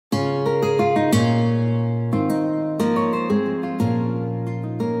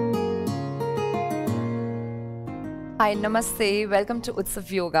Hi, Namaste. Welcome to Utsav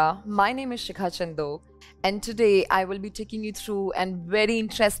Yoga. My name is Shikha Chando, and today I will be taking you through a very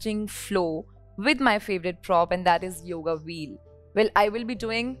interesting flow with my favorite prop, and that is Yoga Wheel. Well, I will be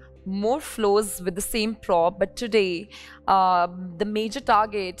doing more flows with the same prop, but today the major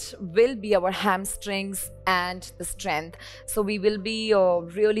target will be our hamstrings and the strength. So we will be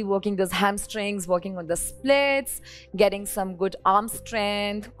really working those hamstrings, working on the splits, getting some good arm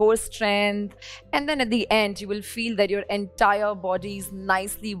strength, core strength, and then at the end you will feel that your entire body is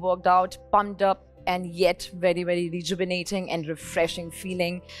nicely worked out, pumped up, and yet very rejuvenating and refreshing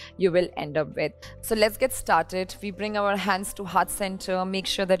feeling you will end up with. So let's get started. We bring our hands to heart center. Make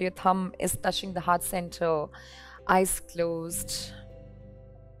sure that your thumb is touching the heart center, eyes closed,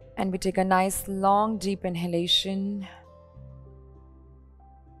 and we take a nice long deep inhalation.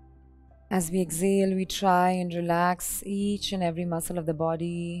 As we exhale, we try and relax each and every muscle of the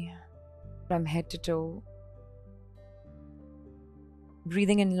body from head to toe.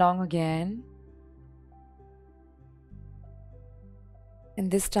 Breathing in long again. And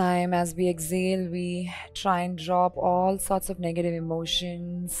this time, as we exhale, we try and drop all sorts of negative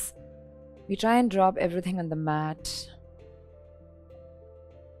emotions. We try and drop everything on the mat.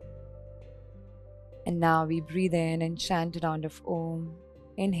 And now we breathe in and chant a round of Om.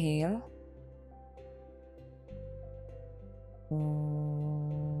 Inhale.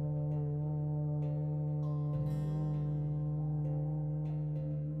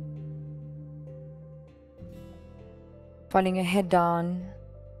 Falling your head down,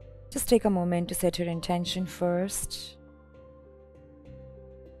 just take a moment to set your intention first.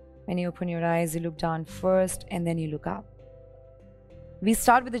 When you open your eyes, you look down first and then you look up. We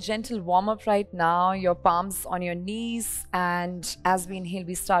start with a gentle warm-up right now, your palms on your knees, and as we inhale,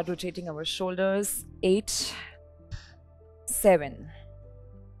 we start rotating our shoulders. 8, 7,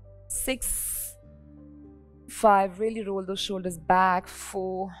 6, 5, really roll those shoulders back.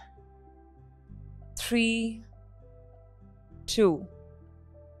 4, 3, 2,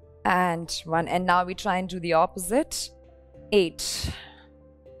 and 1. And now we try and do the opposite. 8,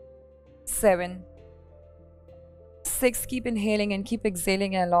 7, 6, keep inhaling and keep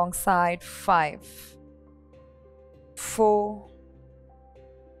exhaling alongside. 5, 4,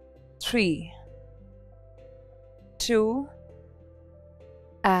 3, 2,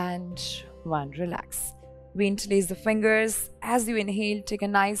 and 1. Relax. We interlace the fingers. As you inhale,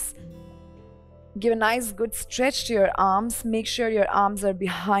 give a nice good stretch to your arms. Make sure your arms are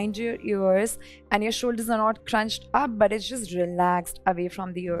behind your ears and your shoulders are not crunched up, but it's just relaxed away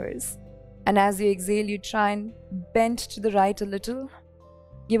from the ears. And as you exhale, you try and bend to the right a little.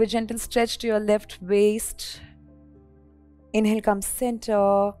 Give a gentle stretch to your left waist. Inhale, come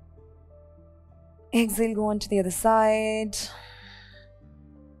center. Exhale, go on to the other side.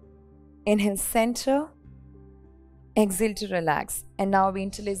 Inhale, center. Exhale to relax. And now we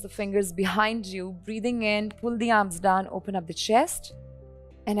interlace the fingers behind you. Breathing in, pull the arms down, open up the chest.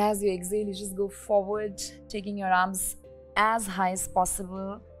 And as you exhale, you just go forward, taking your arms as high as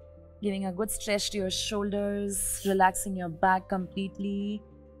possible, giving a good stretch to your shoulders, relaxing your back completely.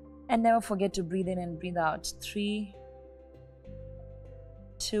 And never forget to breathe in and breathe out. 3,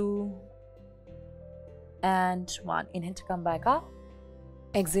 2, and 1. Inhale to come back up.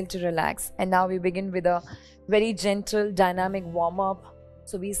 Exhale to relax. And now we begin with a very gentle dynamic warm-up.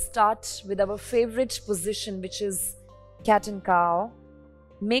 So we start with our favorite position, which is cat and cow.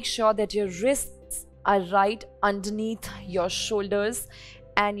 Make sure that your wrists are right underneath your shoulders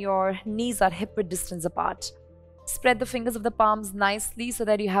and your knees are hip-width distance apart. Spread the fingers of the palms nicely so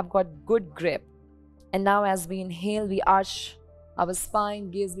that you have got good grip. And now as we inhale, we arch our spine,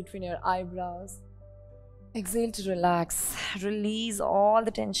 gaze between your eyebrows. Exhale to relax. Release all the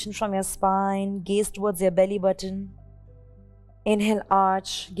tension from your spine. Gaze towards your belly button. Inhale,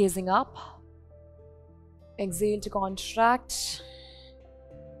 arch, gazing up. Exhale to contract.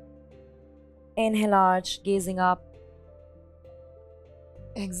 Inhale, arch, gazing up.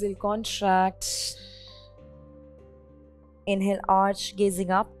 Exhale, contract. Inhale, arch, gazing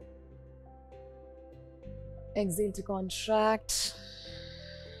up. Exhale to contract.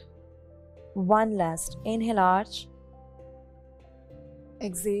 One last. Inhale, arch.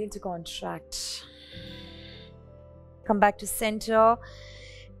 Exhale to contract. Come back to center.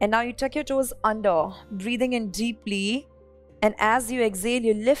 And now you tuck your toes under, breathing in deeply. And as you exhale,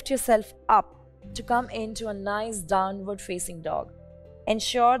 you lift yourself up to come into a nice downward facing dog.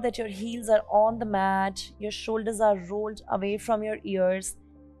 Ensure that your heels are on the mat, your shoulders are rolled away from your ears,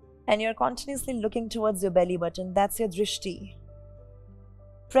 and you're continuously looking towards your belly button. That's your drishti.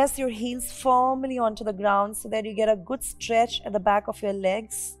 Press your heels firmly onto the ground so that you get a good stretch at the back of your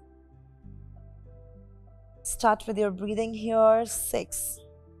legs. Start with your breathing here. 6,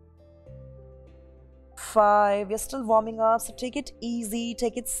 5. You're still warming up, so take it easy,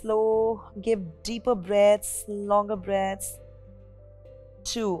 take it slow. Give deeper breaths, longer breaths.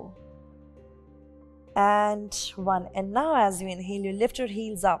 2 and 1. And now as you inhale, you lift your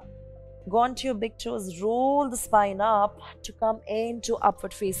heels up. Go onto your big toes, roll the spine up to come into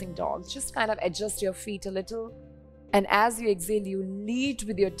upward facing dog. Just kind of adjust your feet a little. And as you exhale, you lead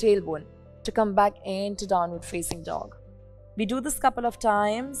with your tailbone to come back into downward facing dog. We do this couple of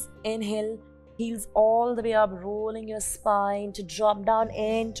times. Inhale, heels all the way up, rolling your spine to drop down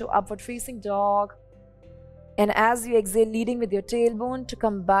into upward facing dog. And as you exhale, leading with your tailbone to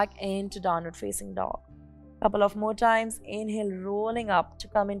come back into downward facing dog. Couple of more times. Inhale, rolling up to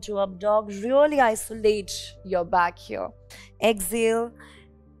come into up dog. Really isolate your back here. Exhale,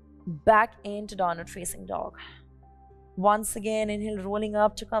 back into downward facing dog. Once again, inhale, rolling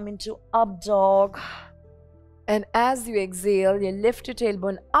up to come into up dog. And as you exhale, you lift your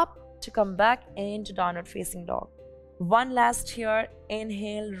tailbone up to come back into downward facing dog. One last here.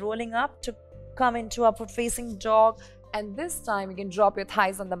 Inhale, rolling up to come into upward facing dog. And this time you can drop your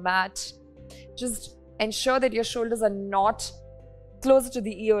thighs on the mat. Just ensure that your shoulders are not closer to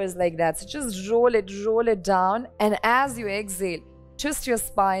the ears like that. So just roll it down. And as you exhale, twist your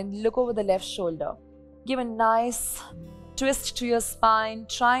spine, look over the left shoulder. Give a nice twist to your spine.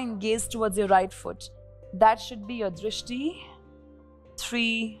 Try and gaze towards your right foot. That should be your drishti.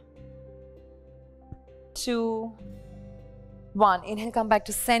 3, 2, 1. Inhale, come back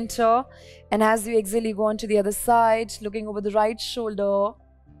to center. And as you exhale, you go on to the other side, looking over the right shoulder.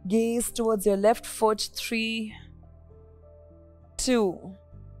 Gaze towards your left foot. 3, 2,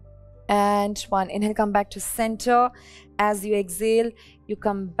 and 1. Inhale, come back to center. As you exhale, you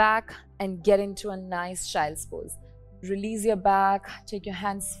come back and get into a nice child's pose. Release your back, take your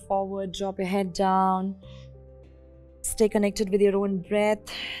hands forward, drop your head down. Stay connected with your own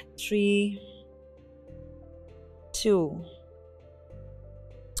breath. 3, 2,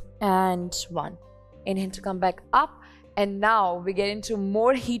 and 1. Inhale to come back up. And now we get into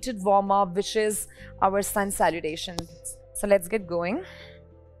more heated warm-up, which is our sun salutations. So let's get going.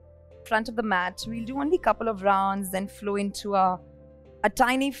 Front of the mat, we'll do only a couple of rounds, then flow into a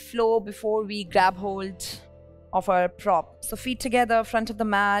tiny flow before we grab hold of our prop. So feet together, front of the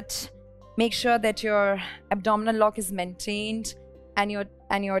mat. Make sure that your abdominal lock is maintained and your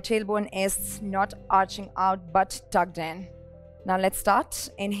tailbone is not arching out but tucked in. Now let's start.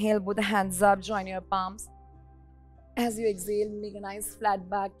 Inhale, both the hands up, join your palms. As you exhale, make a nice flat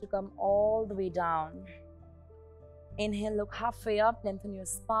back to come all the way down. Inhale, look halfway up, lengthen your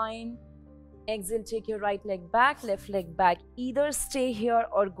spine. Exhale, take your right leg back, left leg back. Either stay here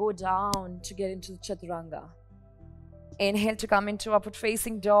or go down to get into the chaturanga. Inhale to come into upward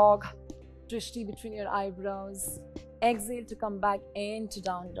facing dog. Drishti between your eyebrows. Exhale to come back into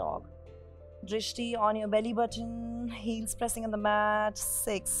down dog. Drishti on your belly button, heels pressing on the mat.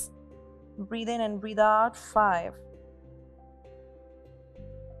 6. Breathe in and breathe out. 5,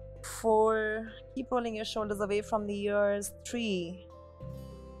 4. Keep rolling your shoulders away from the ears. 3,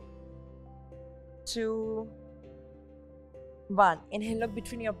 2, 1. Inhale, look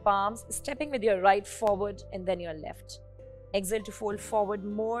between your palms, stepping with your right forward and then your left. Exhale to fold forward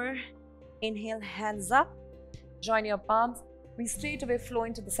more. Inhale, hands up, join your palms. We straight away flow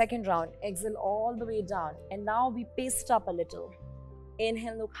into the second round. Exhale all the way down. And now we pace it up a little.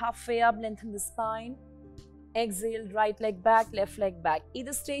 Inhale, look halfway up, lengthen the spine. Exhale, right leg back, left leg back.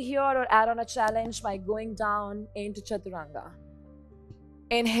 Either stay here or add on a challenge by going down into chaturanga.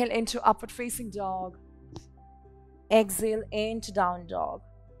 Inhale into upward facing dog. Exhale into down dog.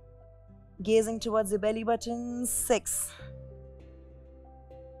 Gazing towards the belly button. 6,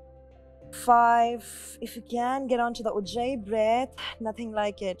 5. If you can, get onto the Ujjayi breath. Nothing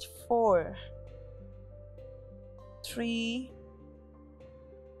like it. 4, 3,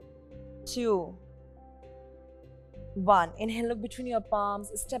 2, 1. Inhale, look between your palms,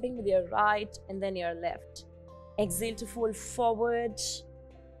 stepping with your right and then your left. Exhale to fold forward.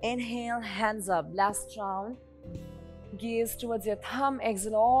 Inhale, hands up. Last round. Gaze towards your thumb.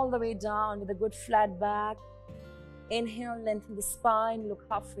 Exhale all the way down with a good flat back. Inhale, lengthen the spine. Look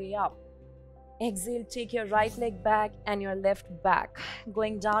halfway up. Exhale, take your right leg back and your left back.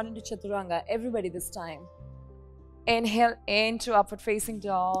 Going down into chaturanga. Everybody this time. Inhale into upward facing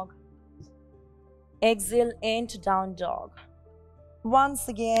dog. Exhale into down dog. Once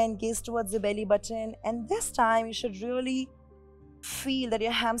again, gaze towards the belly button. And this time you should really feel that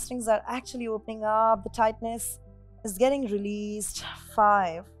your hamstrings are actually opening up. The tightness is getting released.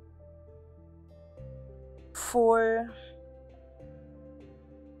 5, 4,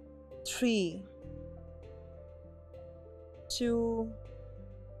 3, 2,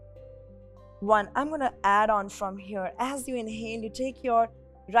 1. I'm going to add on from here. As you inhale, you take your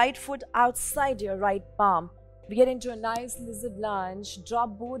right foot outside your right palm. We get into a nice lizard lunge.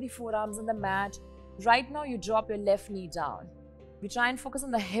 Drop both the forearms on the mat. Right now, you drop your left knee down. We try and focus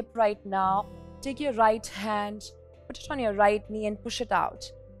on the hip right now. Take your right hand, put it on your right knee and push it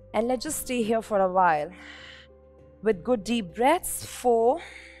out. And let's just stay here for a while. With good deep breaths. 4,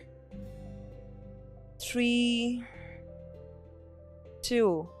 3,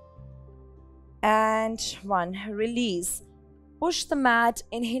 2, and 1. Release. Push the mat.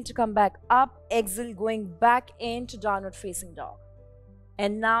 Inhale to come back up. Exhale, going back into downward facing dog.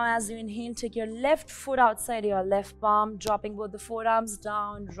 And now as you inhale, take your left foot outside your left palm, dropping both the forearms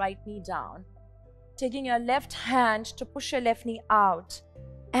down, right knee down. Taking your left hand to push your left knee out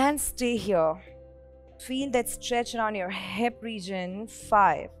and stay here. Feel that stretch around your hip region.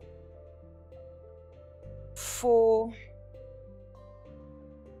 5, 4,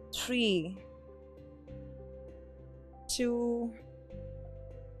 3, 2,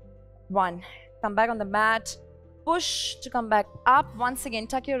 1. Come back on the mat. Push to come back up. Once again,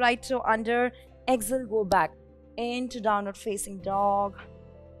 tuck your right toe under. Exhale, go back into downward facing dog.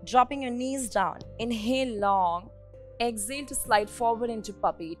 Dropping your knees down. Inhale long. Exhale to slide forward into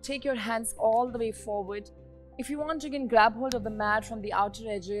puppy. Take your hands all the way forward. If you want, you can grab hold of the mat from the outer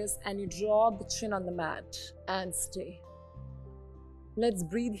edges and you drop the chin on the mat and stay. Let's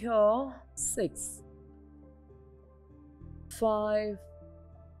breathe here. 6, 5,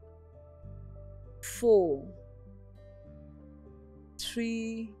 4,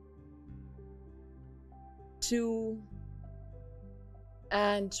 3, 2,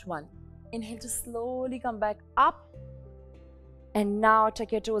 and 1. Inhale to slowly come back up. And now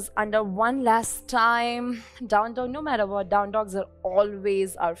tuck your toes under one last time. Down dog, no matter what, down dogs are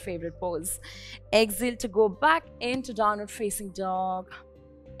always our favorite pose. Exhale to go back into downward facing dog.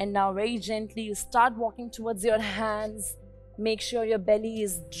 And now very gently you start walking towards your hands. Make sure your belly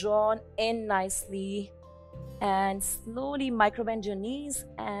is drawn in nicely. And slowly microbend your knees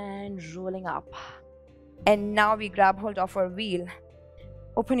and rolling up. And now we grab hold of our wheel.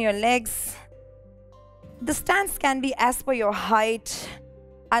 Open your legs. The stance can be as per your height.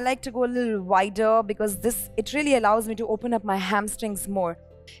 I like to go a little wider because it really allows me to open up my hamstrings more.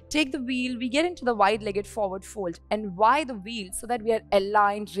 Take the wheel, we get into the wide-legged forward fold. And why the wheel? So that we are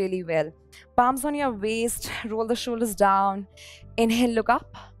aligned really well. Palms on your waist, roll the shoulders down. Inhale, look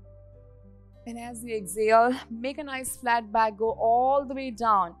up. And as you exhale, make a nice flat back, go all the way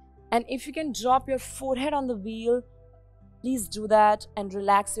down. And if you can drop your forehead on the wheel, please do that and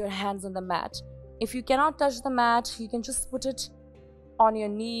relax your hands on the mat. If you cannot touch the mat, you can just put it on your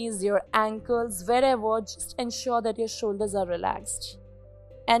knees, your ankles, wherever. Just ensure that your shoulders are relaxed.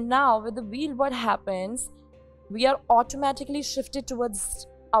 And now with the wheel, what happens? We are automatically shifted towards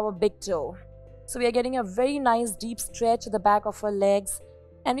our big toe. So we are getting a very nice deep stretch at the back of our legs.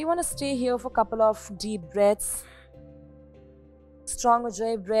 And we want to stay here for a couple of deep breaths. Strong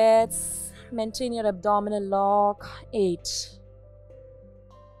Ujjayi breaths. Maintain your abdominal lock. 8.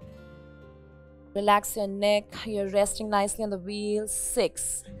 Relax your neck. You're resting nicely on the wheel.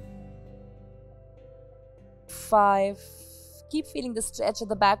 6, 5. Keep feeling the stretch at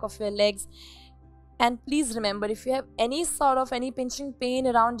the back of your legs. And please remember, if you have any pinching pain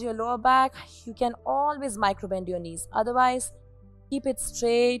around your lower back, you can always microbend your knees. Otherwise, keep it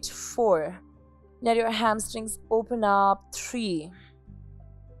straight. 4. Let your hamstrings open up. 3,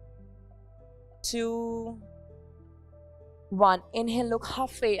 2, 1. Inhale, look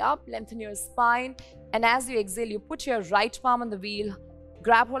halfway up, lengthen your spine. And as you exhale, you put your right palm on the wheel,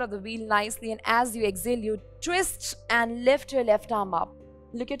 grab hold of the wheel nicely. And as you exhale, you twist and lift your left arm up.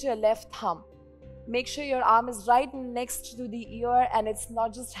 Look at your left thumb. Make sure your arm is right next to the ear and it's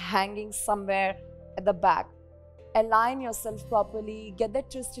not just hanging somewhere at the back. Align yourself properly. Get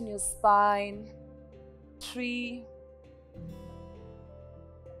that twist in your spine. 3,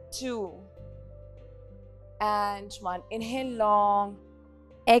 2, and 1. Inhale long.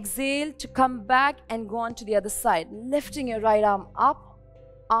 Exhale to come back and go on to the other side. Lifting your right arm up.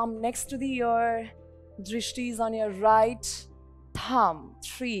 Arm next to the ear. Drishti is on your right thumb.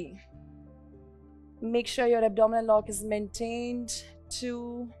 3. Make sure your abdominal lock is maintained.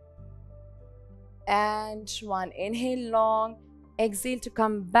 2, and 1. Inhale long. Exhale to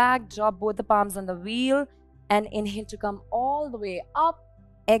come back. Drop both the palms on the wheel. And inhale to come all the way up.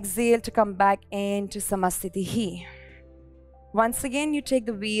 Exhale to come back into Samasthiti. Once again, you take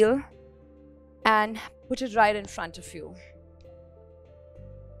the wheel and put it right in front of you.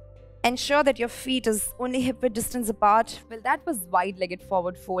 Ensure that your feet is only hip-width distance apart. Well, that was wide-legged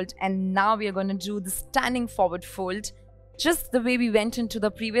forward fold. And now we are going to do the standing forward fold. Just the way we went into the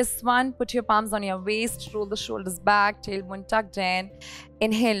previous one. Put your palms on your waist, roll the shoulders back, tailbone tucked in.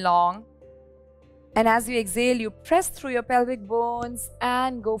 Inhale long. And as you exhale, you press through your pelvic bones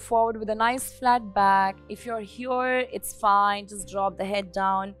and go forward with a nice flat back. If you're here, it's fine. Just drop the head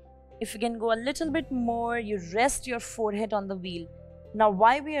down. If you can go a little bit more, you rest your forehead on the wheel. Now,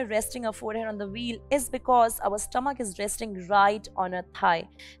 why we are resting our forehead on the wheel is because our stomach is resting right on our thigh.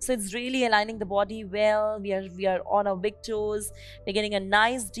 So it's really aligning the body well. We are on our big toes. We're getting a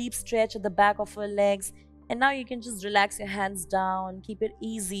nice deep stretch at the back of our legs. And now you can just relax your hands down, keep it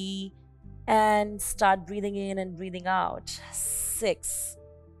easy, and start breathing in and breathing out. 6.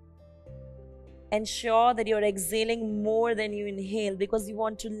 Ensure that you're exhaling more than you inhale because we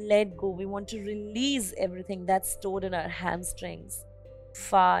want to let go. We want to release everything that's stored in our hamstrings.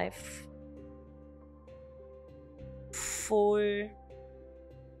 5, 4,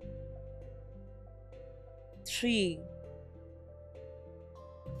 3,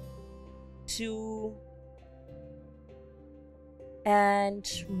 2, and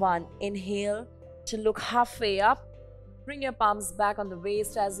 1. Inhale to look halfway up. Bring your palms back on the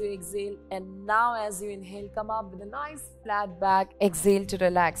waist as you exhale. And now as you inhale, come up with a nice flat back. Exhale to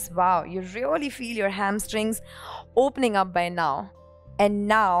relax. Wow, you really feel your hamstrings opening up by now. And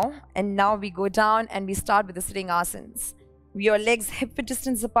now we go down and we start with the sitting asanas. Your legs hip-width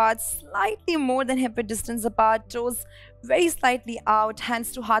distance apart, slightly more than hip-width distance apart, toes very slightly out,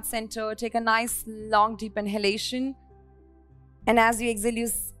 hands to heart center. Take a nice long deep inhalation. And as you exhale, you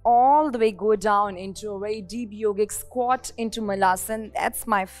all the way go down into a very deep yogic squat into Malasana. That's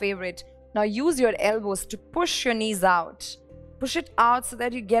my favorite. Now use your elbows to push your knees out. Push it out so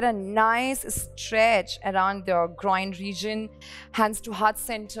that you get a nice stretch around your groin region. Hands to heart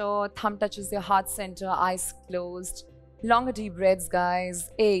center, thumb touches your heart center, eyes closed. Longer deep breaths, guys.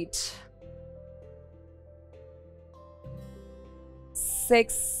 8,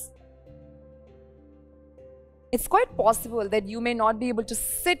 6. It's quite possible that you may not be able to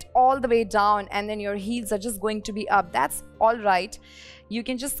sit all the way down and then your heels are just going to be up. That's all right. You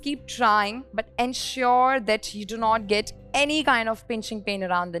can just keep trying, but ensure that you do not get any kind of pinching pain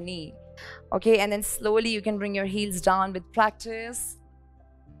around the knee. Okay, and then slowly you can bring your heels down with practice.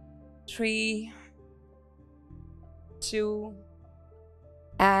 3, 2,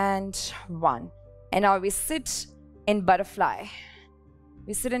 and 1. And now we sit in butterfly.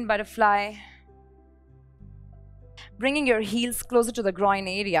 We sit in butterfly, bringing your heels closer to the groin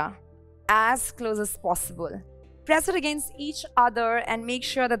area, as close as possible. Press it against each other and make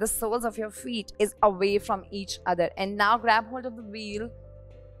sure that the soles of your feet is away from each other. And now grab hold of the wheel.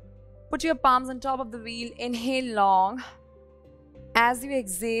 Put your palms on top of the wheel. Inhale long. As you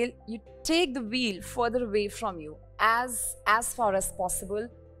exhale, you take the wheel further away from you as far as possible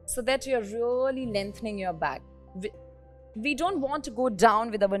so that you're really lengthening your back. We don't want to go down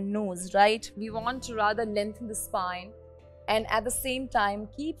with our nose, right? We want to rather lengthen the spine and at the same time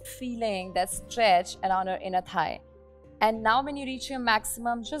keep feeling that stretch around our inner thigh. And now when you reach your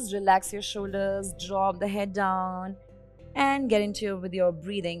maximum, just relax your shoulders, drop the head down and get into with your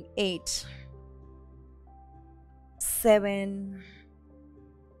breathing. 8, 7,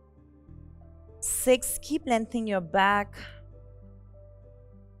 6. Keep lengthening your back.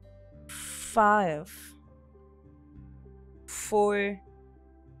 5, 4,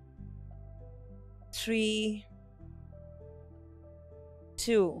 3,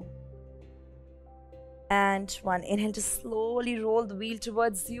 2, and 1. Inhale to slowly roll the wheel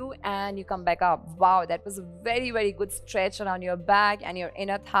towards you and you come back up. Wow, that was a very, very good stretch around your back and your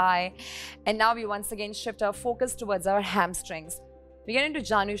inner thigh. And now we once again shift our focus towards our hamstrings. We get into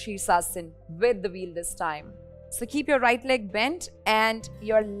Janu Shirsasana with the wheel this time. So keep your right leg bent and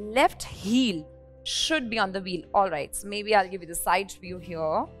your left heel should be on the wheel. Alright, so maybe I'll give you the side view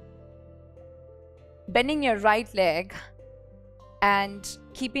here. Bending your right leg and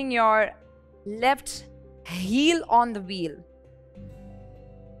keeping your left heel on the wheel.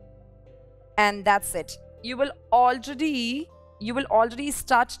 And that's it. You will already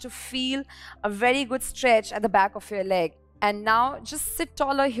start to feel a very good stretch at the back of your leg. And now just sit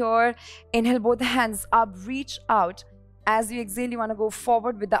taller here. Inhale both hands up, reach out. As you exhale, you want to go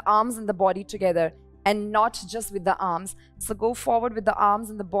forward with the arms and the body together and not just with the arms. So go forward with the arms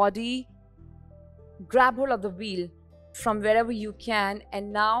and the body. Grab hold of the wheel from wherever you can.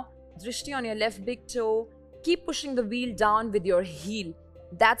 And now, drishti on your left big toe. Keep pushing the wheel down with your heel.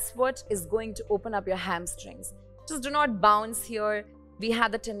 That's what is going to open up your hamstrings. Just do not bounce here. We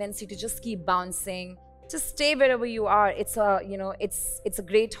have the tendency to just keep bouncing. Just stay wherever you are. It's a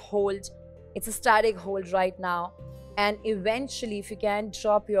great hold. It's a static hold right now. And eventually, if you can,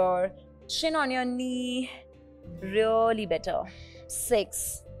 drop your chin on your knee Really better.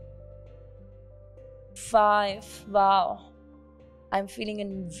 6, 5. Wow. I'm feeling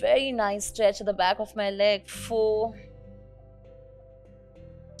a very nice stretch at the back of my leg. 4.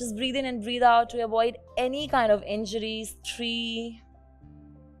 Just breathe in and breathe out to avoid any kind of injuries. 3,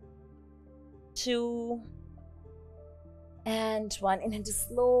 2, and 1. Inhale to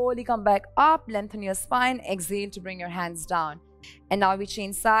slowly come back up. Lengthen your spine. Exhale to bring your hands down. And now we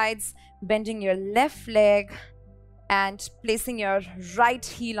change sides, bending your left leg and placing your right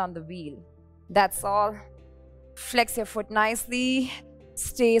heel on the wheel. That's all. Flex your foot nicely.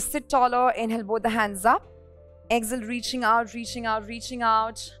 Sit taller. Inhale, both the hands up. Exhale, reaching out, reaching out, reaching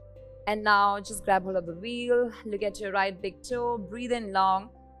out. And now just grab hold of the wheel. Look at your right big toe. Breathe in long.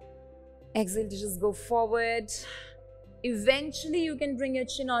 Exhale to just go forward. Eventually, you can bring your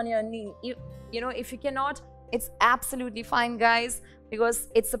chin on your knee. You know, if you cannot, it's absolutely fine, guys, because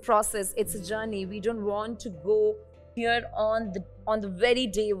it's a process. It's a journey. We don't want to go here on the very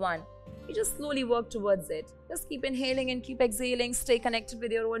day one. You just slowly work towards it. Just keep inhaling and keep exhaling. Stay connected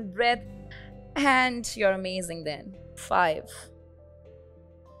with your own breath. And you're amazing then. 5,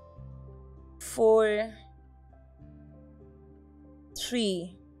 4,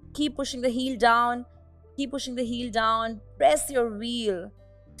 3. Keep pushing the heel down. Keep pushing the heel down. Press your wheel.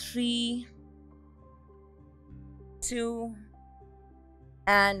 3, 2,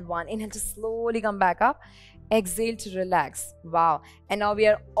 and 1. Inhale to slowly come back up. Exhale to relax. Wow. And now we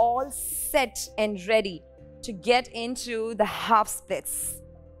are all set and ready to get into the half splits.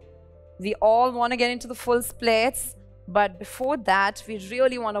 We all want to get into the full splits, but before that, we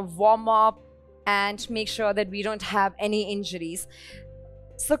really want to warm up and make sure that we don't have any injuries.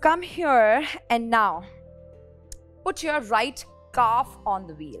 So come here and now put your right calf on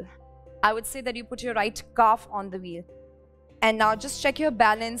the wheel. I would say that you put your right calf on the wheel. And now just check your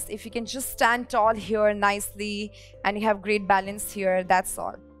balance. If you can just stand tall here nicely and you have great balance here, that's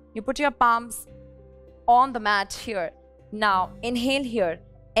all. You put your palms on the mat here. Now inhale here.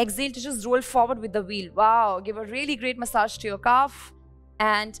 Exhale to just roll forward with the wheel. Wow, give a really great massage to your calf.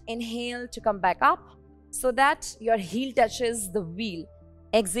 And inhale to come back up so that your heel touches the wheel.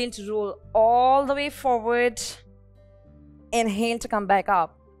 Exhale to roll all the way forward. Inhale to come back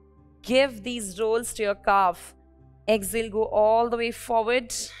up. Give these rolls to your calf. Exhale, go all the way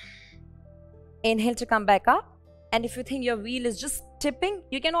forward. Inhale to come back up. And if you think your wheel is just tipping,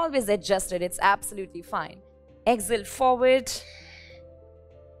 you can always adjust it. It's absolutely fine. Exhale forward.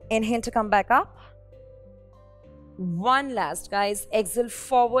 Inhale to come back up. One last, guys. Exhale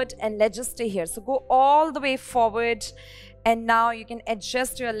forward and let's just stay here. So go all the way forward. And now you can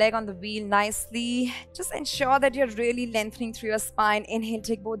adjust your leg on the wheel nicely. Just ensure that you're really lengthening through your spine. Inhale,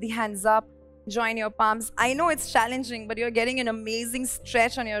 take both the hands up. Join your palms. I know it's challenging, but you're getting an amazing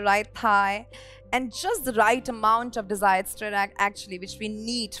stretch on your right thigh. And just the right amount of desired stretch actually, which we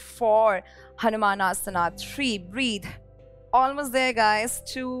need for Hanumanasana. 3, breathe. Almost there, guys.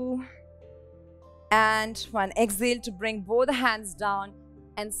 2 and 1. Exhale to bring both hands down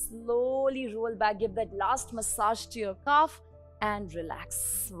and slowly roll back. Give that last massage to your calf and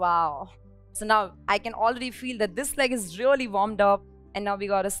relax. Wow. So now I can already feel that this leg is really warmed up, and now we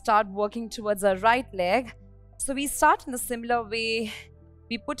got to start working towards our right leg. So we start in a similar way.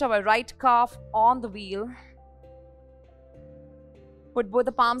 We put our right calf on the wheel. Put both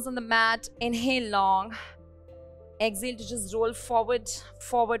the palms on the mat. Inhale long. Exhale to just roll forward,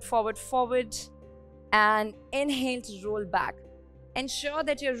 forward, forward, forward. And inhale to roll back. Ensure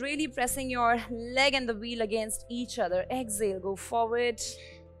that you're really pressing your leg and the wheel against each other. Exhale, go forward.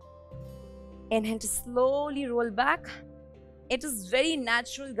 Inhale to slowly roll back. It is very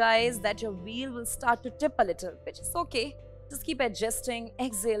natural, guys, that your wheel will start to tip a little, which is okay. Just keep adjusting.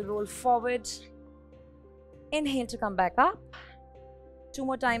 Exhale, roll forward. Inhale to come back up. 2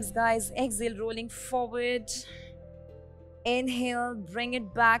 more times, guys. Exhale, rolling forward. Inhale, bring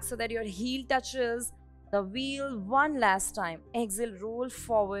it back so that your heel touches the wheel. 1 last time. Exhale, roll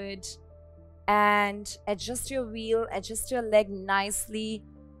forward and adjust your wheel, adjust your leg nicely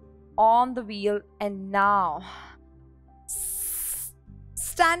on the wheel. And now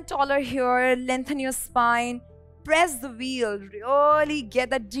stand taller here, lengthen your spine, press the wheel, really get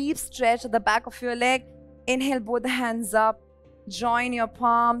that deep stretch at the back of your leg. Inhale, both the hands up, join your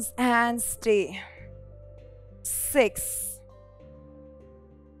palms and stay. 6.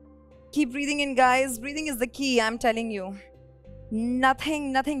 Keep breathing in, guys. Breathing is the key, I'm telling you.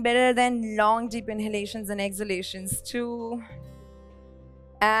 Nothing better than long, deep inhalations and exhalations. 2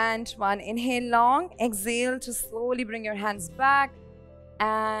 and 1. Inhale long. Exhale to slowly bring your hands back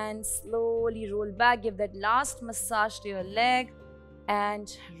and slowly roll back. Give that last massage to your leg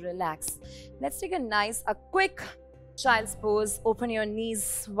and relax. Let's take a quick child's pose. Open your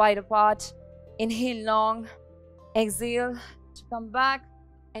knees wide apart. Inhale long. Exhale to come back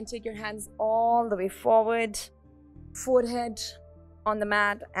and take your hands all the way forward. Forehead on the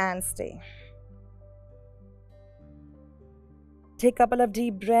mat and stay. Take a couple of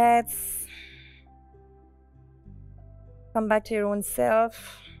deep breaths. Come back to your own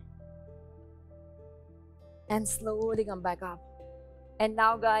self. And slowly come back up. And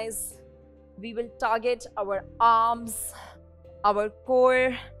now, guys, we will target our arms, our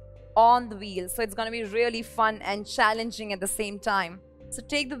core on the wheel. So it's going to be really fun and challenging at the same time. So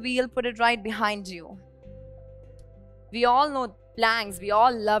take the wheel, put it right behind you. We all know planks. We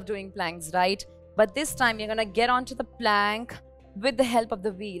all love doing planks, right? But this time, you're going to get onto the plank with the help of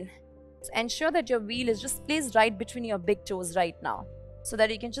the wheel. So ensure that your wheel is just placed right between your big toes right now, so that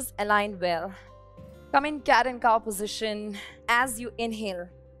you can just align well. Come in cat and cow position. As you inhale,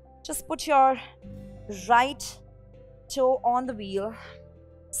 just put your right toe on the wheel.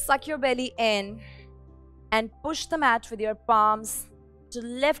 Suck your belly in and push the mat with your palms to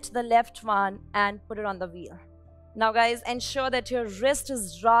lift the left one and put it on the wheel. Now, guys, ensure that your wrist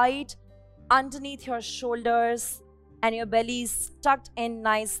is right underneath your shoulders and your belly is tucked in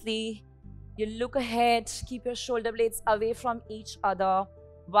nicely. You look ahead, keep your shoulder blades away from each other.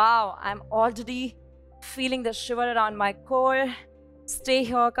 Wow, I'm already feeling the shiver around my core. Stay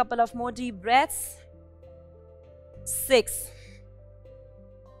here, a couple of more deep breaths. 6,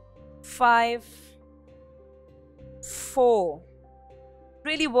 5, 4.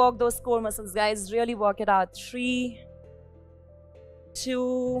 Really work those core muscles, guys. Really work it out. 3,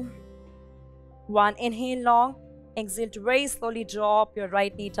 2, 1. Inhale long. Exhale to very slowly drop your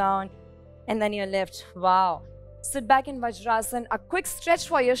right knee down and then your left. Wow. Sit back in Vajrasana. A quick stretch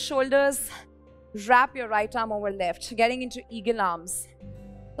for your shoulders. Wrap your right arm over left, getting into eagle arms.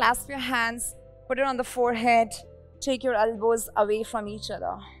 Clasp your hands, put it on the forehead. Take your elbows away from each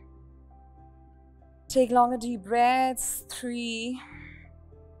other. Take longer deep breaths. 3,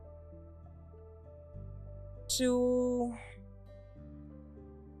 2,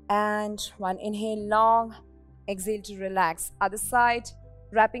 and 1. Inhale long. Exhale to relax. Other side,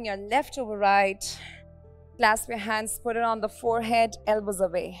 wrapping your left over right. Clasp your hands, put it on the forehead, elbows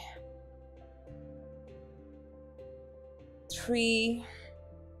away. 3,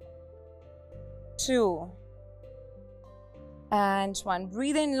 2, and 1.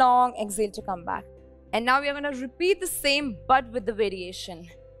 Breathe in long, exhale to come back. And now we are going to repeat the same but with the variation.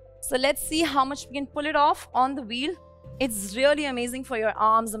 So let's see how much we can pull it off on the wheel. It's really amazing for your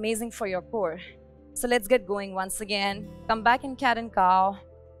arms, amazing for your core. So let's get going once again. Come back in cat and cow.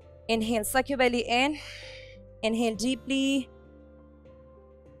 Inhale, suck your belly in. Inhale deeply.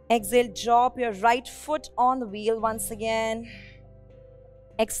 Exhale, drop your right foot on the wheel once again.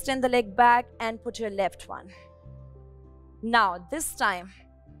 Extend the leg back and put your left one. Now, this time,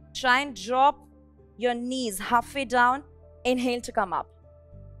 try and drop your knees halfway down. Inhale to come up.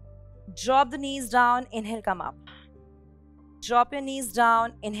 Drop the knees down. Inhale, come up. Drop your knees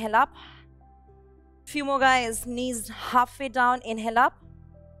down. Inhale up. Few more, guys. Knees halfway down. Inhale up.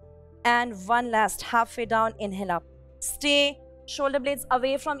 And one last halfway down. Inhale up. Stay. Shoulder blades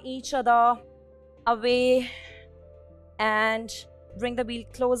away from each other. Away. And bring the wheel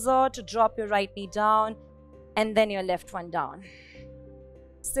closer to drop your right knee down. And then your left one down.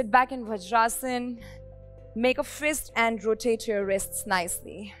 Sit back in Vajrasana. Make a fist and rotate your wrists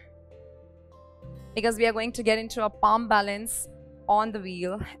nicely. Because we are going to get into a palm balance on the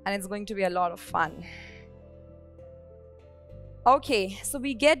wheel. And it's going to be a lot of fun. Okay, so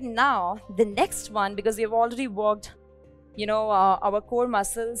we get now the next one, because we have already worked, our core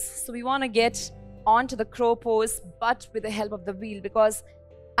muscles. So we want to get onto the crow pose, but with the help of the wheel, because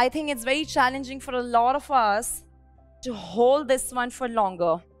I think it's very challenging for a lot of us to hold this one for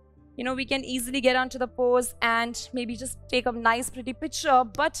longer. We can easily get onto the pose and maybe just take a nice pretty picture,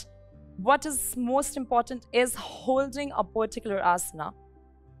 but what is most important is holding a particular asana.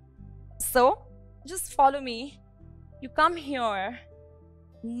 So just follow me. You come here,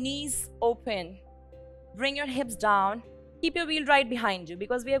 knees open, bring your hips down, keep your wheel right behind you,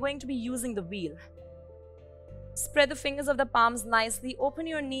 because we are going to be using the wheel. Spread the fingers of the palms nicely, open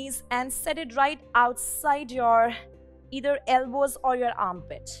your knees and set it right outside your either elbows or your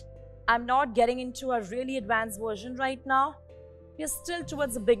armpit. I'm not getting into a really advanced version right now. We're still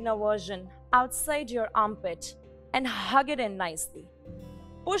towards the beginner version, outside your armpit, and hug it in nicely.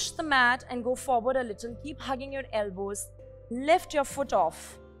 Push the mat and go forward a little. Keep hugging your elbows. Lift your foot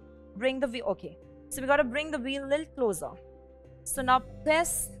off. Bring the wheel. Okay, so we got to bring the wheel a little closer. So now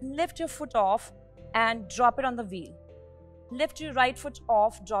press, lift your foot off and drop it on the wheel. Lift your right foot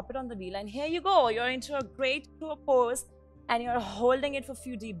off, drop it on the wheel, and here you go. You're into a great crow pose, and you're holding it for a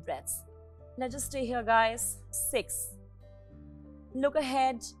few deep breaths. Let's just stay here, guys. 6. Look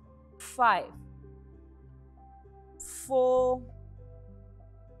ahead. 5, 4,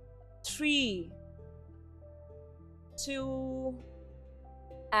 3, 2,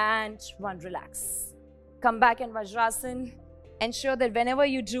 and 1. Relax. Come back in Vajrasana. Ensure that whenever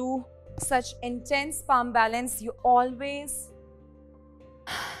you do such intense palm balance, you always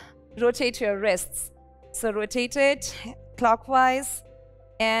rotate your wrists. So rotate it clockwise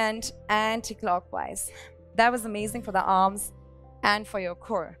and anti-clockwise. That was amazing for the arms and for your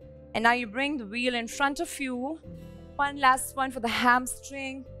core. And now you bring the wheel in front of you. One last one for the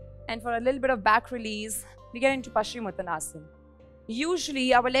hamstring and for a little bit of back release. We get into Paschimottanasana.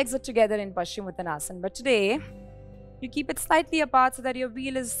 Usually our legs are together in Paschimottanasana, but today you keep it slightly apart so that your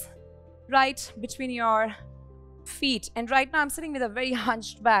wheel is right between your feet. And right now I'm sitting with a very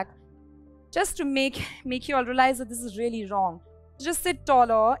hunched back, just to make you all realize that this is really wrong. Just sit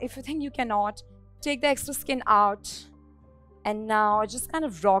taller. If you think you cannot, take the extra skin out. And now just kind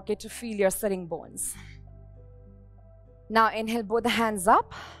of rock it to feel your sitting bones. Now inhale both the hands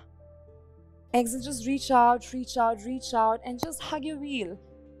up. Exhale, just reach out, reach out, reach out, and just hug your wheel.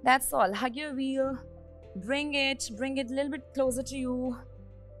 That's all. Hug your wheel. Bring it a little bit closer to you.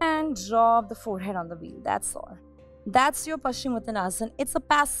 And drop the forehead on the wheel. That's all. That's your Paschimottanasana. It's a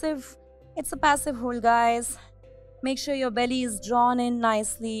passive hold, guys. Make sure your belly is drawn in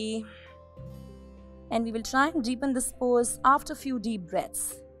nicely. And we will try and deepen this pose after a few deep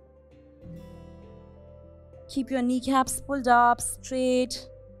breaths. Keep your kneecaps pulled up, straight.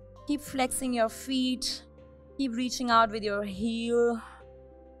 Keep flexing your feet. Keep reaching out with your heel.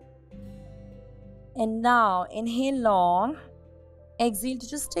 And now, inhale long. Exhale to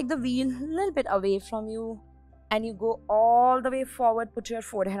just take the wheel a little bit away from you. And you go all the way forward, put your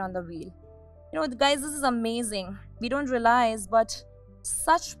forehead on the wheel. You know, guys, this is amazing. We don't realize, but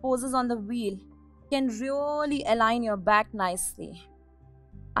such poses on the wheel can really align your back nicely.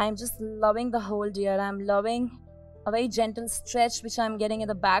 I'm just loving the hold here. I'm loving a very gentle stretch which I'm getting at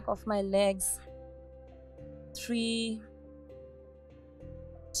the back of my legs. 3,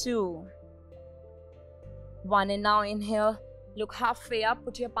 2, 1. And now inhale. Look halfway up.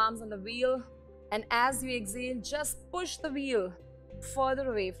 Put your palms on the wheel. And as you exhale, just push the wheel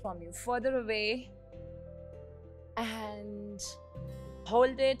further away from you. Further away. And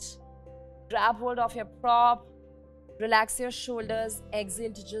hold it. Grab hold of your prop, relax your shoulders,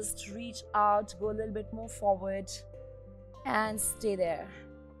 exhale to just reach out, go a little bit more forward and stay there.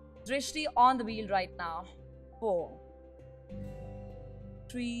 Drishti on the wheel right now. 4,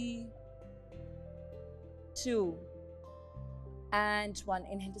 3, 2, and 1.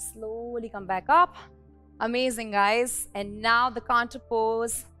 Inhale to slowly come back up. Amazing, guys. And now the counter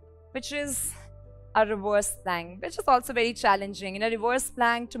pose, which is a reverse plank, which is also very challenging. In a reverse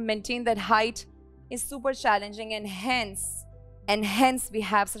plank, to maintain that height is super challenging, and hence we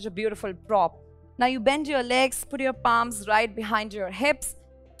have such a beautiful prop. Now you bend your legs, put your palms right behind your hips,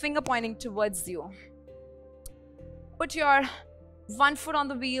 finger pointing towards you. Put your one foot on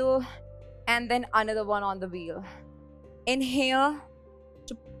the wheel and then another one on the wheel. Inhale.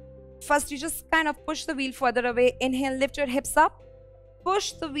 First you just kind of push the wheel further away. Inhale, lift your hips up.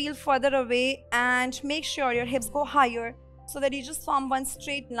 Push the wheel further away and make sure your hips go higher so that you just form one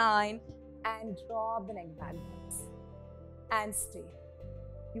straight line and drop the neck backwards and stay.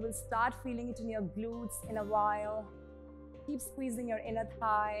 You will start feeling it in your glutes in a while. Keep squeezing your inner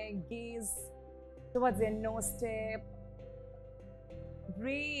thigh, gaze towards your nose tip.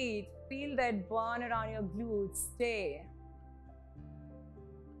 Breathe, feel that burn around your glutes. Stay.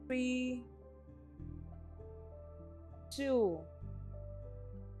 3, 2,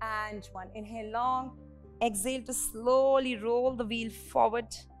 and 1. Inhale long. Exhale to slowly roll the wheel forward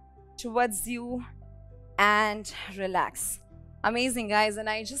towards you and relax. Amazing, guys. And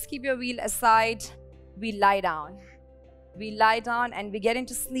I just keep your wheel aside. We lie down. We lie down and we get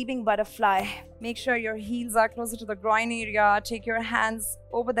into sleeping butterfly. Make sure your heels are closer to the groin area. Take your hands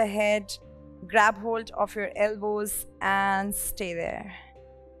over the head. Grab hold of your elbows and stay there.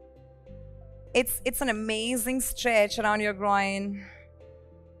 It's an amazing stretch around your groin.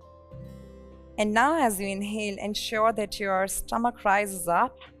 And now as you inhale, ensure that your stomach rises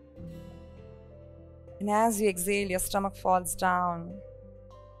up. And as you exhale, your stomach falls down.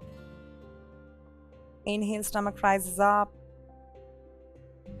 Inhale, stomach rises up.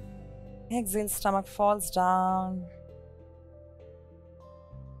 Exhale, stomach falls down.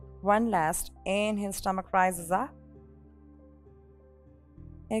 One last. Inhale, stomach rises up.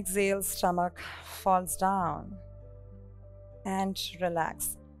 Exhale, stomach falls down. and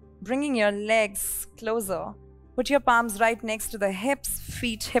relax. Bringing your legs closer. Put your palms right next to the hips,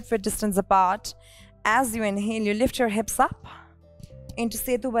 feet hip-width distance apart. As you inhale, you lift your hips up into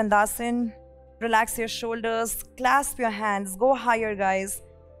Setu Bandhasan. Relax your shoulders, clasp your hands, go higher, guys,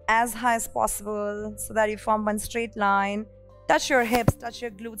 as high as possible so that you form one straight line. Touch your hips, touch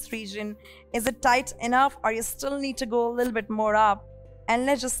your glutes region. Is it tight enough, or you still need to go a little bit more up? And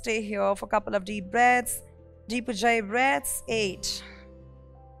let's just stay here for a couple of deep breaths. Deep Ujjayi breaths. 8,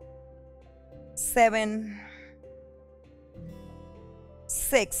 7,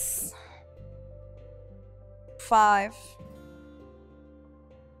 6, 5,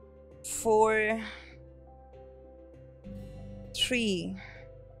 4, 3,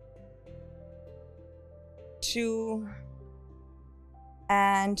 2,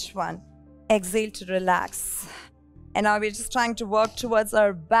 and 1. Exhale to relax. And now we're just trying to work towards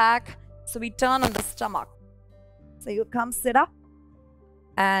our back. So we turn on the stomach. So you come sit up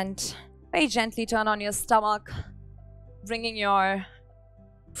and very gently turn on your stomach, bringing your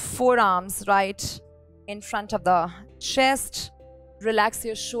forearms right in front of the chest. Relax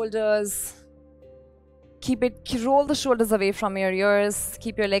your shoulders. Roll the shoulders away from your ears.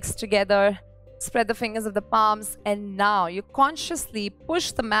 Keep your legs together. Spread the fingers of the palms. And now you consciously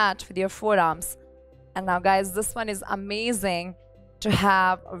push the mat with your forearms. And now, guys, this one is amazing to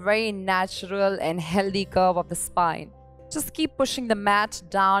have a very natural and healthy curve of the spine. Just keep pushing the mat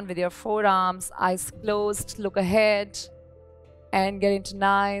down with your forearms, eyes closed, look ahead, and get into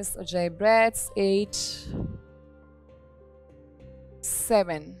nice Ujjayi breaths. 8,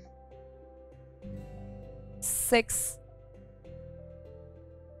 7, 6,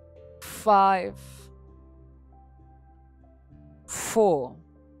 5, 4,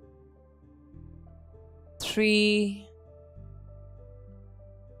 3,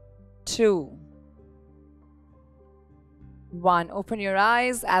 2, 1. Open your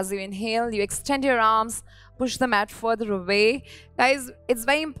eyes. As you inhale, you extend your arms, push the mat further away. Guys, it's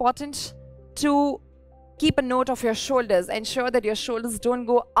very important to keep a note of your shoulders. Ensure that your shoulders don't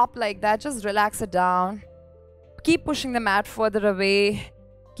go up like that. Just relax it down. Keep pushing the mat further away.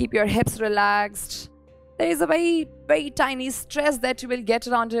 Keep your hips relaxed. There is a very, very tiny stress that you will get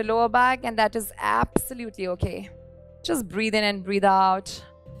around your lower back, and that is absolutely okay. Just breathe in and breathe out.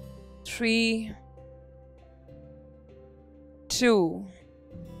 3, 2,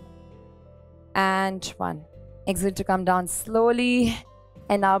 and 1. Exhale to come down slowly.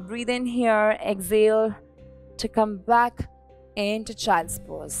 And now breathe in here. Exhale to come back into child's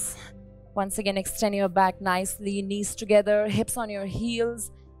pose. Once again, extend your back nicely. Knees together, hips on your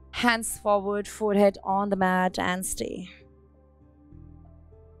heels, hands forward, forehead on the mat, and stay.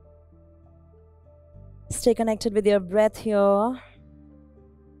 Stay connected with your breath here.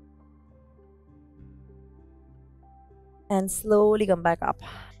 And slowly come back up.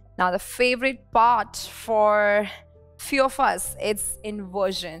 Now, the favorite part for few of us, it's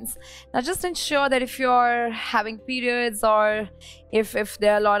inversions. Now, just ensure that if you're having periods, or if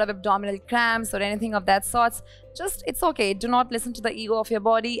there are a lot of abdominal cramps or anything of that sort, just, it's okay. Do not listen to the ego of your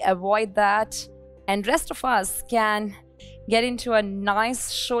body. Avoid that. And rest of us can get into a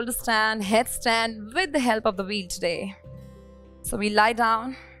nice shoulder stand, headstand with the help of the wheel today. So we lie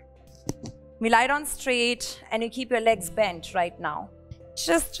down. We lie down straight, and you keep your legs bent right now.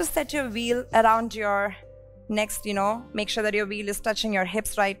 Just set your wheel around your next, make sure that your wheel is touching your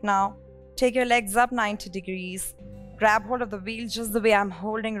hips right now. Take your legs up 90 degrees. Grab hold of the wheel just the way I'm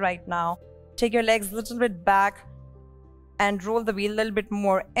holding right now. Take your legs a little bit back and roll the wheel a little bit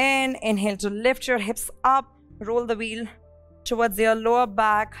more in. Inhale to lift your hips up. Roll the wheel towards your lower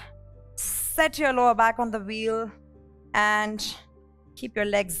back. Set your lower back on the wheel and keep your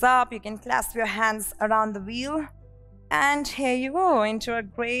legs up. You can clasp your hands around the wheel. And here you go, into a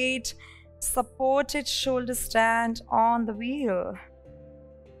great supported shoulder stand on the wheel.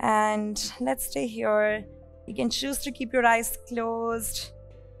 And let's stay here. You can choose to keep your eyes closed.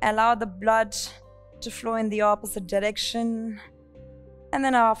 Allow the blood to flow in the opposite direction. And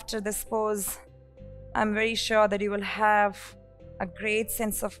then after this pose, I'm very sure that you will have a great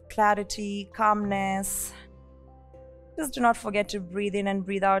sense of clarity, calmness. Just do not forget to breathe in and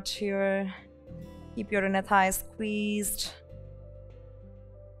breathe out here. Keep your inner thighs squeezed.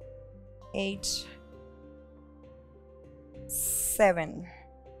 8, 7,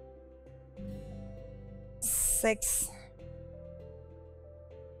 6,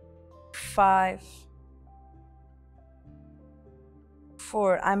 5,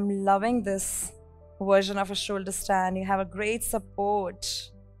 4. I'm loving this version of a shoulder stand. You have a great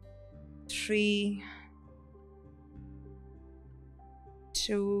support. 3,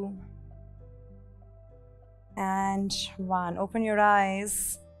 2, And 1. Open your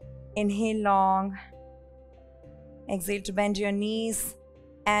eyes. Inhale long. Exhale to bend your knees.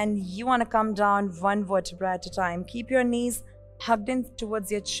 And you want to come down one vertebra at a time. Keep your knees hugged in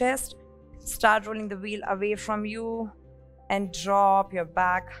towards your chest. Start rolling the wheel away from you and drop your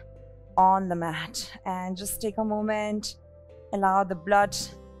back on the mat. And just take a moment. Allow the blood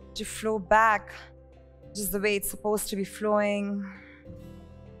to flow back just the way it's supposed to be flowing.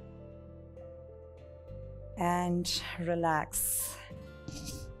 And relax.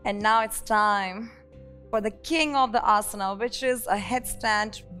 And now it's time for the king of the asana, which is a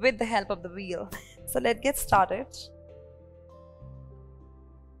headstand with the help of the wheel. So let's get started.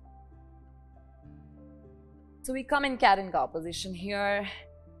 So we come in cat and cow position here.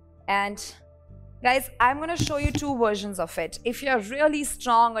 And guys, I'm going to show you two versions of it. If you're really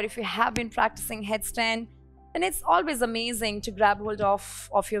strong or if you have been practicing headstand, then it's always amazing to grab hold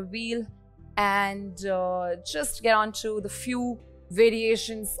of your wheel and just get onto the few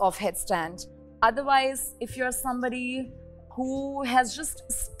variations of headstand. Otherwise, if you're somebody who has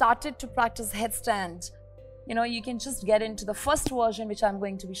just started to practice headstand, you can just get into the first version, which I'm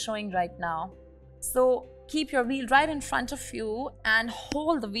going to be showing right now. So keep your wheel right in front of you and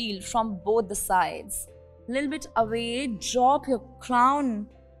hold the wheel from both the sides. A little bit away, drop your crown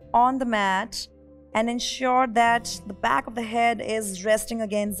on the mat and ensure that the back of the head is resting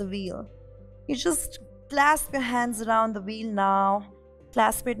against the wheel. You just clasp your hands around the wheel now.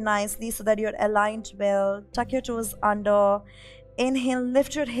 Clasp it nicely so that you're aligned well. Tuck your toes under. Inhale,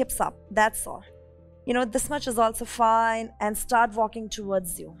 lift your hips up. That's all. This much is also fine. And start walking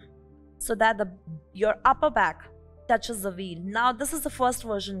towards you so that your upper back touches the wheel. Now, this is the first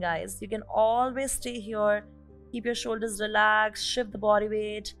version, guys. You can always stay here. Keep your shoulders relaxed. Shift the body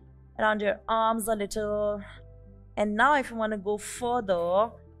weight around your arms a little. And now, if you want to go further,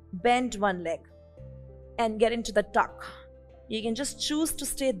 bend one leg and get into the tuck. You can just choose to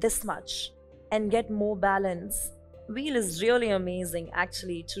stay this much and get more balance. Wheel is really amazing,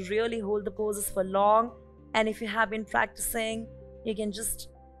 actually, to really hold the poses for long. And if you have been practicing, you can just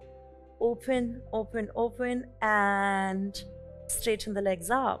open, open, open, and straighten the legs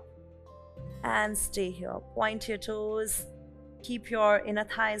up. And stay here. Point your toes. Keep your inner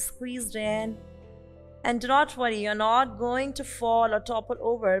thighs squeezed in. And do not worry, you're not going to fall or topple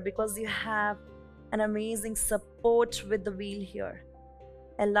over because you have an amazing support with the wheel here.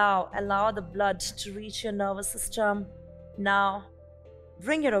 Allow the blood to reach your nervous system. Now,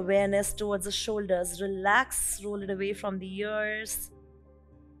 bring your awareness towards the shoulders. Relax, roll it away from the ears.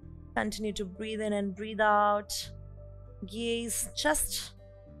 Continue to breathe in and breathe out. Gaze just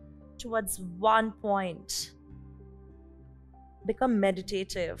towards one point. Become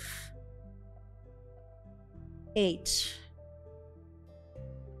meditative. 8,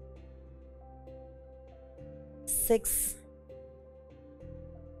 6,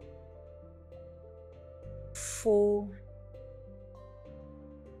 4,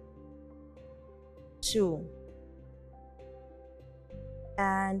 2,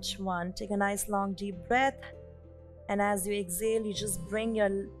 and 1. Take a nice long deep breath, and as you exhale, you just bring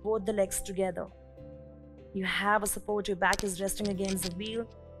both the legs together. You have a support, your back is resting against the wheel.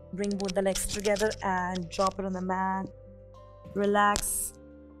 Bring both the legs together and drop it on the mat. Relax.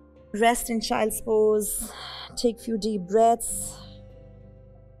 Rest in child's pose. Take few deep breaths.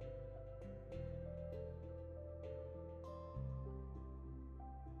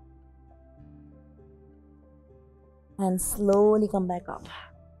 And slowly come back up.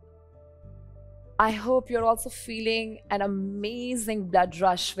 I hope you're also feeling an amazing blood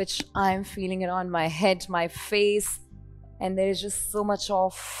rush, which I'm feeling it on my head, my face. And there is just so much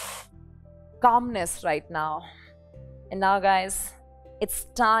of calmness right now. And now, guys, it's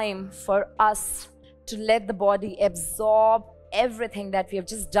time for us to let the body absorb everything that we have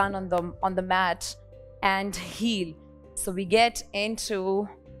just done on the mat and heal. So we get into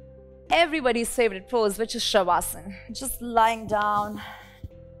everybody's favorite pose, which is Shavasana. Just lying down.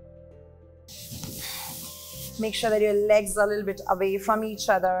 Make sure that your legs are a little bit away from each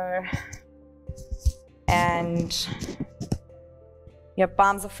other. And your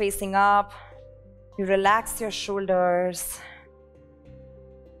palms are facing up. You relax your shoulders.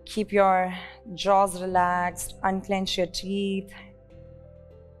 Keep your jaws relaxed. Unclench your teeth.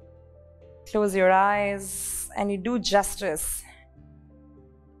 Close your eyes. And you do justice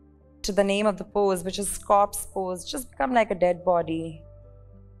to the name of the pose, which is corpse pose. Just become like a dead body.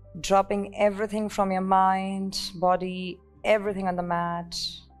 Dropping everything from your mind, body, everything on the mat.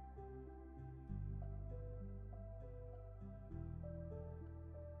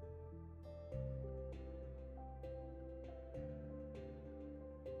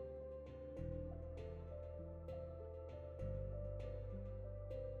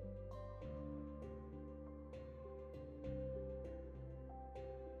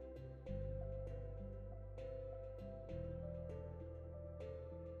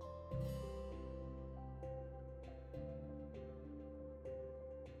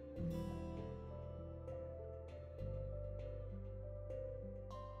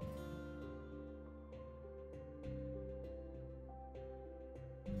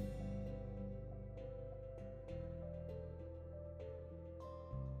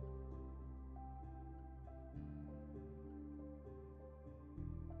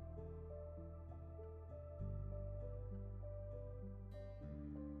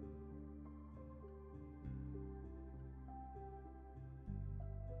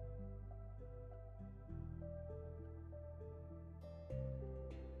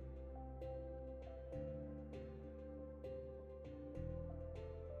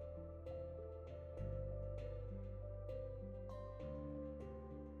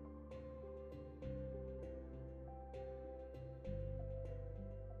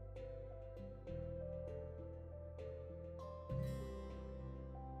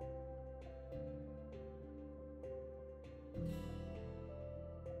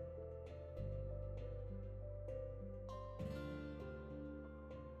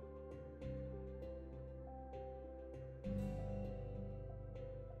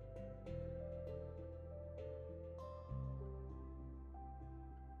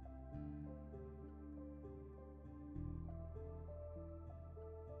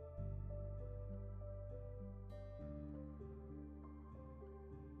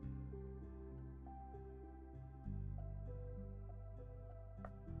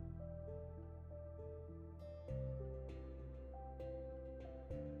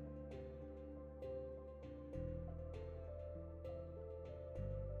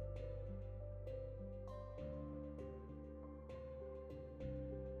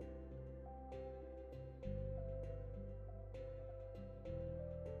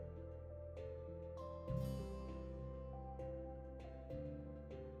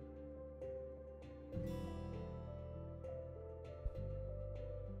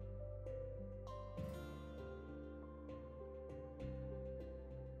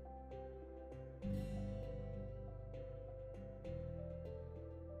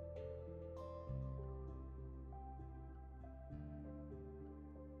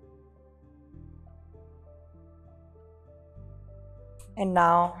 And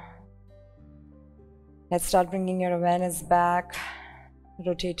now, let's start bringing your awareness back.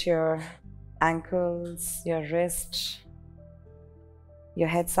 Rotate your ankles, your wrist, your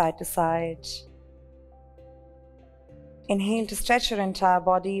head side to side. Inhale to stretch your entire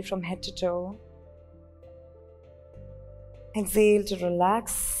body from head to toe. Exhale to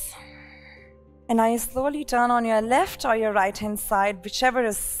relax. And now you slowly turn on your left or your right hand side, whichever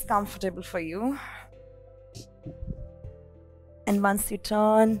is comfortable for you. And once you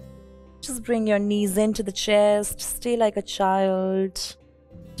turn, just bring your knees into the chest. Stay like a child,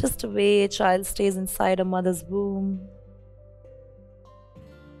 just the way a child stays inside a mother's womb.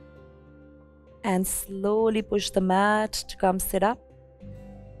 And slowly push the mat to come sit up.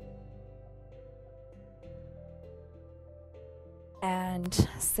 And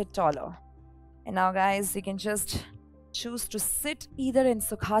sit taller. And now guys, you can just choose to sit either in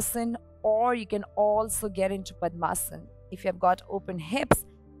Sukhasana, or you can also get into Padmasana. If you have got open hips,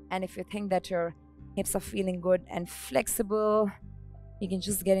 and if you think that your hips are feeling good and flexible, you can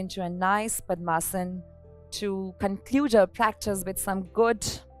just get into a nice Padmasana to conclude your practice with some good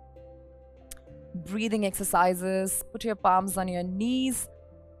breathing exercises. Put your palms on your knees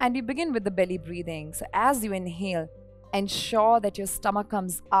and you begin with the belly breathing. So as you inhale, ensure that your stomach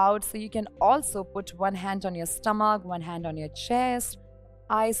comes out. So you can also put one hand on your stomach, one hand on your chest,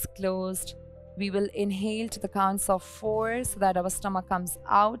 eyes closed. We will inhale to the counts of 4 so that our stomach comes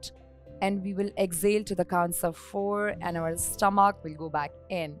out, and we will exhale to the counts of 4 and our stomach will go back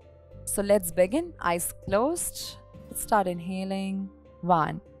in. So let's begin. Eyes closed. Let's start inhaling.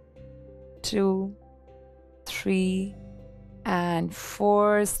 1, 2, 3, and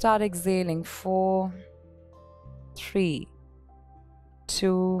 4. Start exhaling. 4, 3,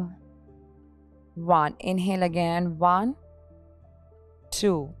 2, 1. Inhale again. 1,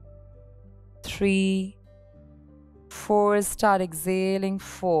 2, 3, 4. Start exhaling.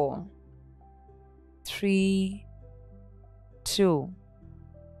 4, 3, 2,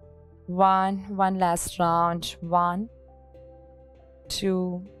 1. One last round. 1,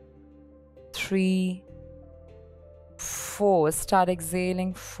 2, 3, 4. Start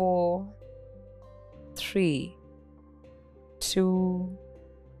exhaling. 4, 3, 2,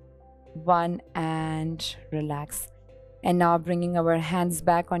 1, and relax. And now bringing our hands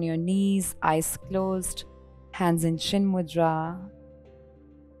back on your knees, eyes closed, hands in chin mudra,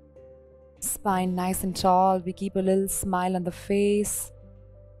 spine nice and tall. We keep a little smile on the face.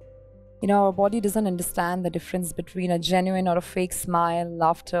 You know, our body doesn't understand the difference between a genuine or a fake smile,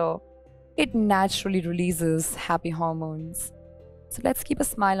 laughter. It naturally releases happy hormones. So let's keep a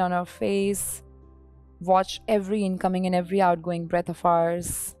smile on our face. Watch every incoming and every outgoing breath of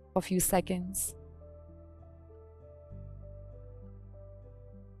ours for a few seconds.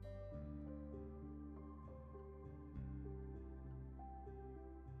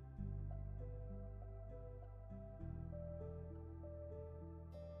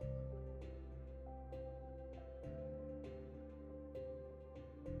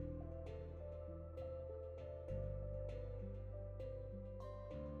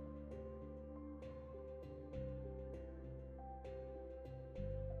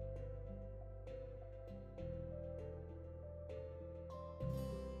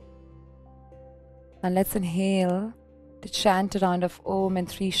 And let's inhale to chant a round of Om and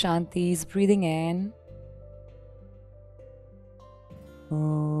 3 Shantis, breathing in.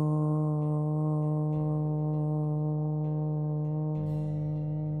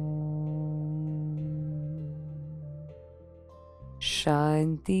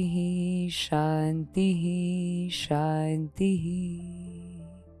 Shanti, Shanti, Shanti.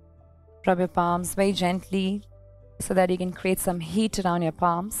 Rub your palms very gently so that you can create some heat around your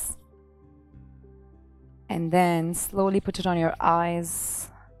palms. And then slowly put it on your eyes,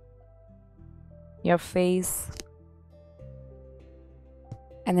 your face,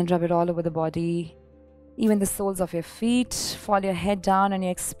 and then rub it all over the body, even the soles of your feet. Fall your head down and you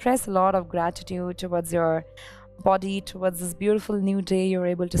express a lot of gratitude towards your body, towards this beautiful new day you're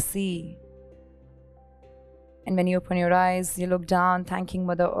able to see. And when you open your eyes, you look down, thanking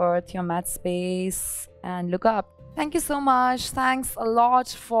Mother Earth, your mat space, and look up. Thank you so much. Thanks a lot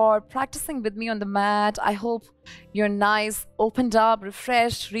for practicing with me on the mat. I hope you're nice, opened up,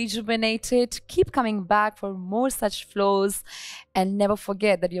 refreshed, rejuvenated. Keep coming back for more such flows. And never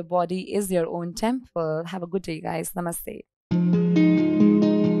forget that your body is your own temple. Have a good day, guys. Namaste.